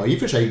 Jag är i och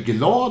för sig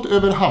glad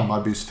över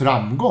Hammarbys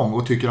framgång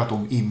och tycker att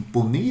de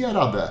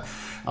imponerade.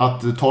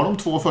 Att ta de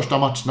 2 första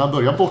matcherna,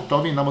 börja borta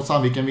och vinna mot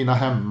Sandviken, vinna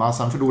hemma,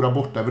 sen förlora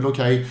borta är väl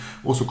okej.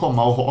 Och så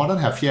komma och ha den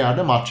här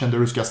 4:e matchen där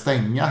du ska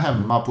stänga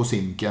hemma på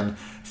Zinken,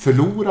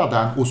 förlora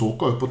den och så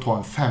åka upp och ta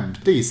en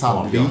 5:e i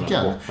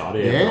Sandviken.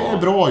 Det är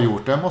bra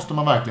gjort, det måste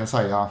man verkligen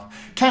säga.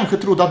 Kanske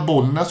trodde att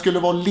Bollnäs skulle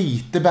vara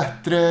lite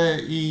bättre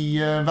i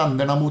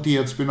vänderna mot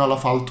Edsbyn, i alla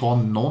fall ta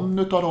någon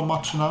av de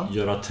matcherna.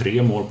 Göra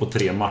 3 mål på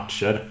 3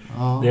 matcher.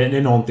 Ja. Det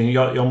är någonting,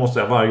 jag måste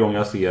säga, varje gång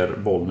jag ser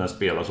Bollnäs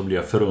spela så blir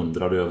jag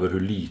förundrad över hur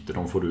lite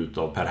de får ut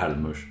av Per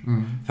Helmers.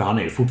 För han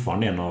är ju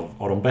fortfarande en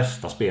av de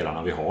bästa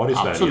spelarna vi har i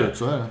Sverige. Absolut,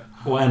 så är det.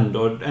 Och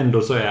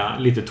ändå så är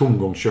lite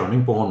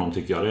tomgångskörning på honom,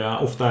 tycker jag. Det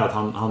är ofta att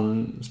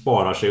han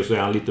sparar sig och så är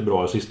han lite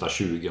bra i sista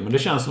 20. Men det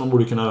känns som att man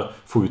borde kunna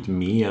få ut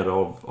mer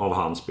av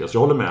hans spel. Så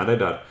jag håller med dig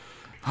där.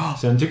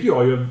 Sen tycker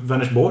jag ju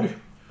Vänersborg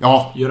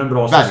gör en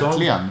bra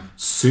verkligen. säsong.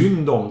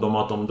 Synd om dem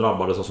att de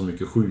drabbades av så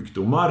mycket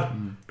sjukdomar.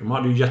 De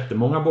hade ju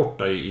jättemånga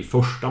borta i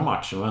första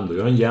matchen och ändå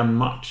gör en jämn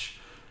match.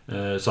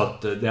 Så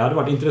att det hade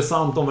varit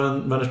intressant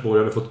om Vänersborg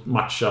hade fått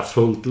matcha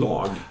fullt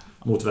lag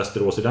mot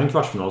Västerås i den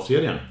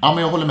kvartsfinalserien. Ja,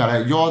 men jag håller med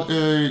dig.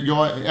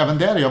 Även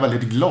där är jag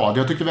väldigt glad.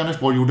 Jag tycker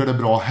Vänersborg gjorde det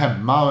bra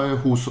hemma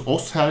hos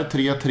oss här,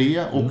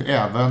 3-3. Och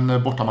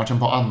även bortamatchen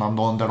på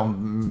annandagen där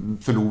de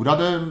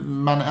förlorade.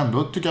 Men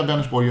ändå tycker jag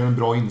Vänersborg gör en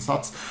bra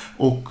insats.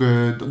 Och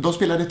de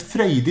spelar ett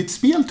frejdigt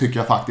spel, tycker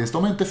jag faktiskt.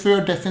 De är inte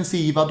för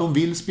defensiva, de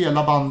vill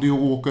spela bandy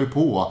och åker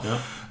på. Ja.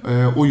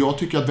 Och jag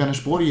tycker att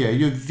Vänersborg är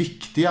ju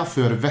viktiga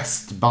för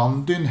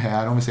västbandyn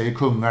här, om vi säger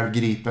Kungälv,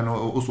 Gripen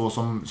och så,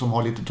 som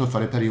har lite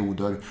tuffare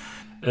perioder.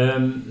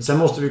 Sen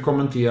måste vi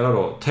kommentera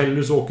då.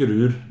 Tellus åker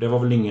ur. Det var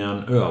väl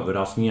ingen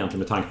överraskning egentligen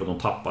med tanke på att de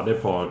tappade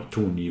ett par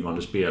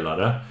tongivande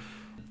spelare.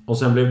 Och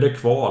sen blev det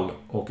kval.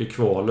 Och i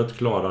kvalet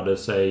klarade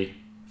sig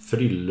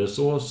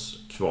Frillesås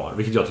kvar.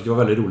 Vilket jag tycker var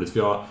väldigt roligt, för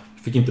jag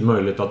fick inte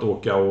möjlighet att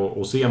åka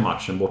och se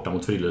matchen borta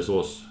mot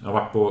Frillesås. Jag har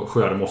varit på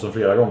Sjöremossen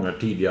flera gånger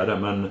tidigare,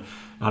 men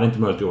jag hade inte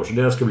möjlighet i år. Så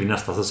det ska bli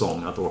nästa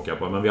säsong att åka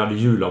på. Men vi hade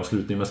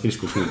julavslutning med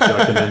skridskoskjut, så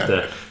jag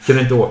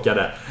kunde inte åka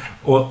där.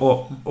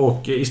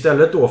 Och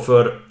istället då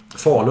för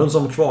Falun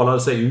som kvalade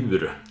sig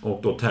ur och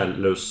då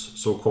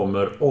Tellus, så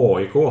kommer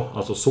AIK,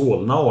 alltså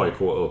Solna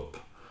AIK upp.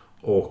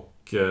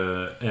 Och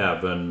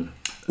även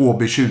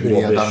Åby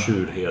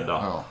Tjurheda.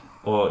 Ja.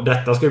 Och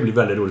detta ska bli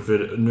väldigt roligt,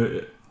 för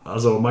nu,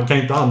 alltså man kan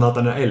inte annat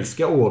än att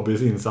älska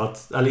Åbys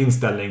insats eller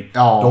inställning.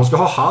 Ja. De ska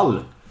ha hall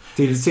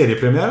till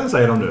seriepremiären,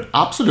 säger de nu.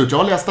 Absolut, jag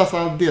har läst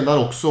dessa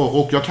delar också.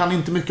 Och jag kan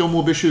inte mycket om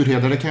Åby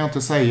Tjurheda, det kan jag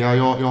inte säga.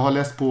 Jag har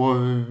läst på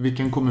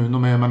vilken kommun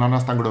de är, men har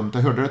nästan glömt det.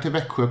 Hörde det till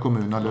Växjö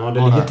kommun? Eller ja,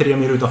 det ligger 3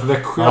 mil utanför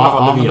Växjö i alla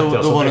fall, det vet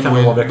jag.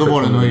 Då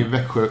var det nog i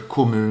Växjö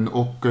kommun.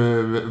 Och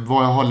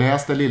vad jag har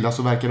läst det lilla,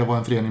 så verkar det vara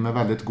en förening med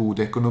väldigt god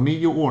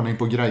ekonomi och ordning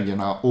på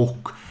grejerna.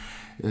 Och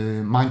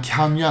man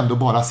kan ju ändå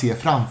bara se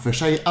framför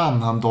sig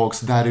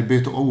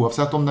annandagsderbyt,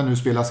 oavsett om det nu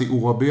spelas i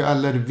Åby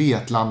eller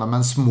Vetlanda,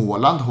 men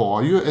Småland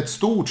har ju ett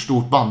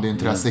stort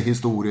bandyintresse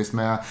historiskt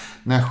med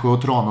Nässjö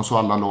och Tranås och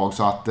alla lag,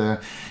 så att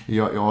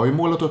jag har ju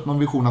målat upp någon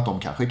vision att de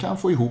kanske kan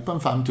få ihop en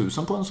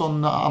 5000 på en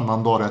sån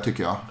annan dag,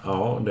 tycker jag.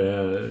 Ja,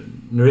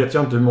 nu vet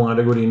jag inte hur många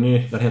det går in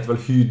i. Den heter väl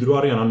Hydro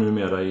Arena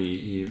numera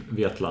i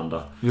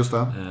Vetlanda. Just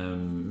det.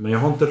 Men jag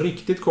har inte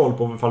riktigt koll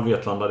på ifall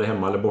Vetlanda är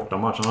hemma eller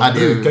bortamatch. Annars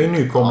brukar ju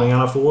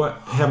nykomlingarna få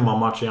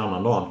hemmamatch i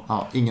annan dag.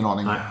 Ja, ingen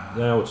aning. Nej,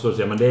 det är också att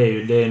säga, men det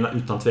är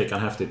utan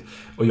tvekan häftigt.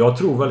 Och jag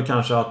tror väl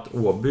kanske att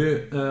Åby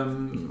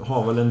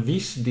har väl en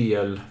viss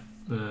del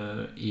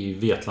i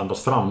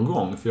Vetlandas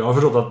framgång. För jag har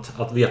förstått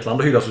att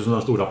Vetlanda hyllas som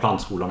den stora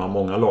plantskolan av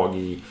många lag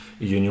i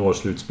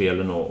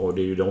juniorslutspelen, och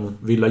det är ju de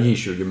Villa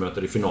J20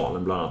 möter i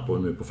finalen bland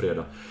annat nu på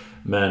fredag.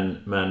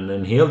 Men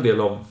en hel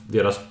del av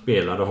deras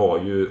spelare har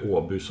ju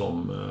Åby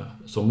som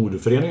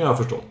moderförening, har jag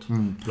förstått.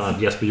 Bland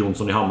annat Jesper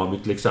Jonsson i Hammarby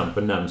till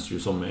exempel nämns ju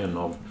som en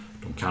av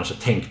de kanske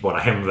tänkbara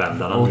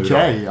hemvändarna nu.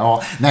 Okej,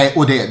 ja. Nej,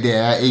 och det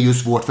är ju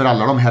svårt för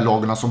alla de här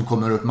lagarna som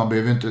kommer upp. Man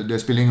behöver inte, det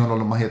spelar ingen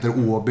roll om man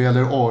heter Åby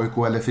eller AIK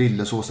eller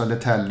Frillesås eller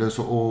Tellus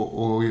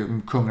och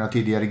Kungarna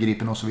tidigare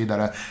Gripen och så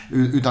vidare.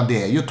 Utan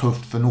det är ju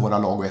tufft för några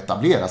lag att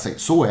etablera sig.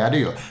 Så är det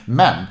ju.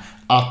 Men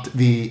att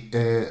vi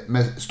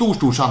med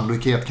stor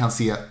sannolikhet kan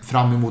se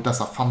fram emot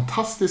dessa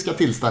fantastiska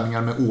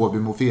tillställningar med Åby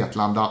mot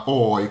Vetlanda,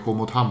 AIK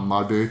mot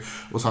Hammarby,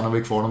 och sen har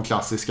vi kvar de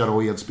klassiska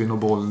då, Edsbyn och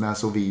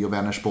Bollnäs och vi och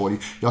Vänersborg.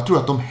 Jag tror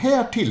att de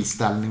här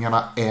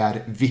tillställningarna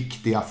är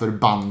viktiga för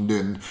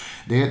bandyn.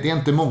 Det är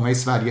inte många i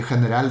Sverige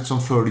generellt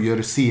som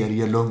följer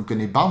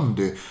serielunken i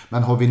bandy,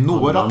 men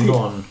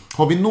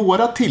har vi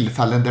några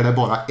tillfällen där det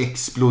bara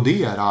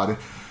exploderar.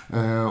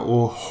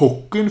 Och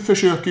hockeyn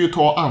försöker ju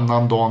ta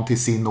annan dagen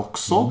till sin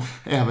också.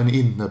 Även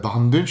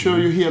innebandyn kör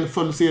ju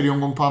full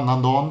serieomgång på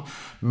annan dagen.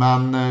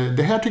 Men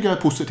det här tycker jag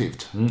är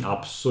positivt.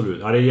 Absolut,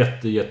 ja, det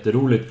är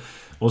jätteroligt.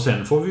 Och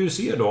sen får vi ju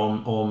se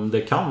då om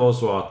det kan vara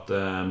så att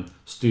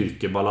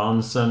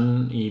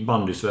styrkebalansen i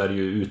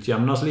bandy-Sverige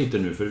utjämnas lite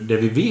nu. För det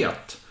vi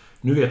vet,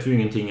 nu vet vi ju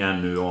ingenting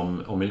ännu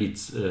om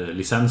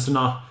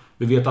elitlicenserna.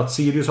 Vi vet att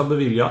Sirius har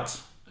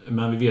beviljats,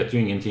 men vi vet ju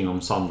ingenting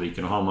om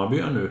Sandviken och Hammarby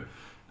nu.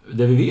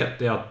 Det vi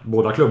vet är att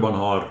båda klubbarna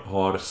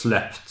har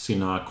släppt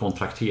sina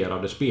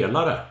kontrakterade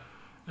spelare.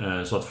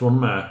 Så att från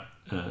och med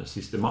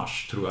sista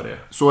mars tror jag det.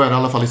 Så är det i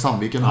alla fall i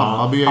Sandviken.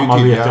 Hammarby är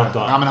ju tidigare.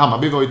 Ja, men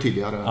Hammarby var ju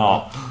tidigare.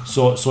 Ja,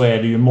 så är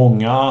det ju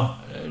många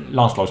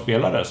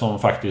landslagsspelare som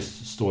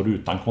faktiskt står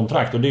utan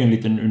kontrakt. Och det är en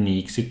liten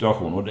unik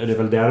situation. Och det är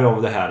väl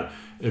därav det här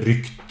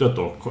ryktet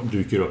då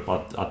dyker upp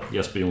att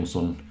Jesper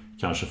Jonsson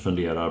kanske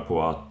funderar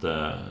på att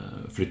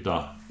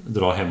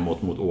dra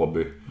hemåt mot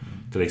Åby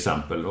till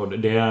exempel. Och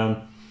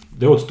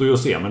det återstår ju att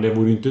se, men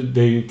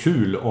det är ju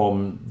kul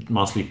om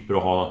man slipper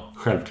att ha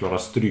självklara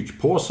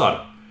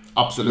strykpåsar.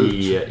 Absolut.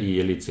 I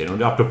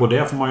elitserien. Och apropå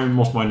det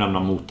måste man ju nämna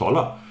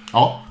Motala.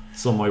 Ja.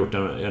 Som har gjort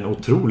en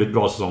otroligt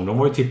bra säsong. De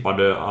var ju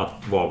tippade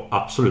att vara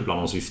absolut bland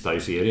de sista i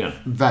serien.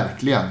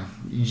 Verkligen.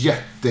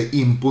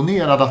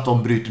 Jätteimponerad att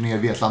de bryter ner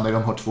Vetlanda i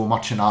de här 2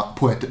 matcherna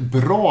på ett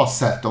bra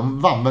sätt.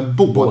 De vann väl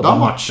båda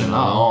matcherna.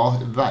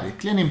 Ja,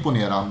 verkligen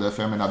imponerande.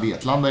 För jag menar,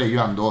 Vetlanda är ju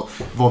ändå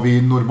vad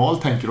vi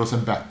normalt tänker oss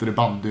en bättre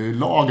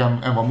bandylag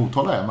än vad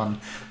Motala är. Men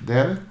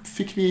där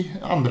fick vi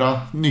andra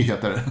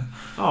nyheter.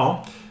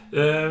 Ja.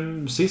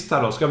 Sist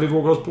här då. Ska vi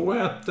våga oss på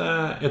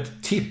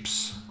ett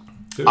tips?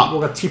 Ska vi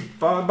våga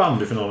tippa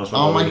bandyfinalen?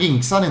 Ja, man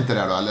jinxar inte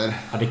det då, eller?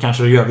 Ja, det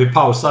kanske det gör. Vi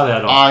pausar det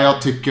då. Ja,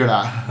 jag tycker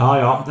det.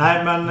 Ja.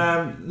 Nej,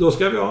 men då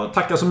ska vi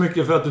tacka så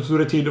mycket för att du tog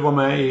dig tid att vara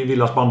med i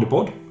Villas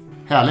bandypodd.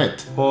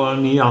 Härligt. Och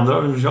ni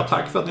andra,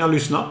 tack för att ni har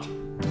lyssnat.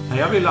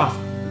 Heja Villa!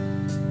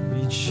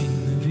 Vid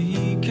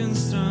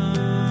Kinnevikens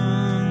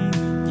strand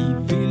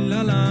i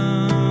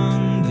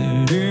Villaland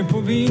är det på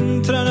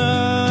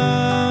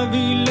vintrarna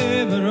vi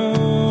lever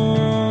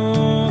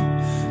upp.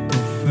 Då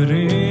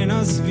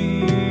förenas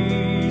vi,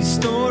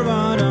 står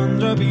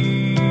varandra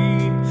vid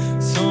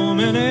som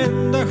en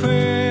enda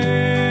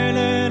själ,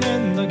 en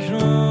enda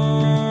kropp.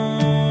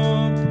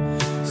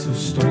 Så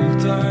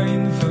stolta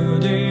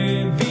inför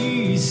det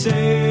vi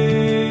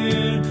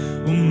ser,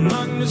 och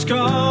Magnus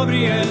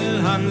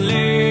Gabriel han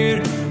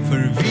ler,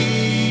 för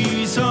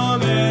vi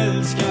som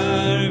älskar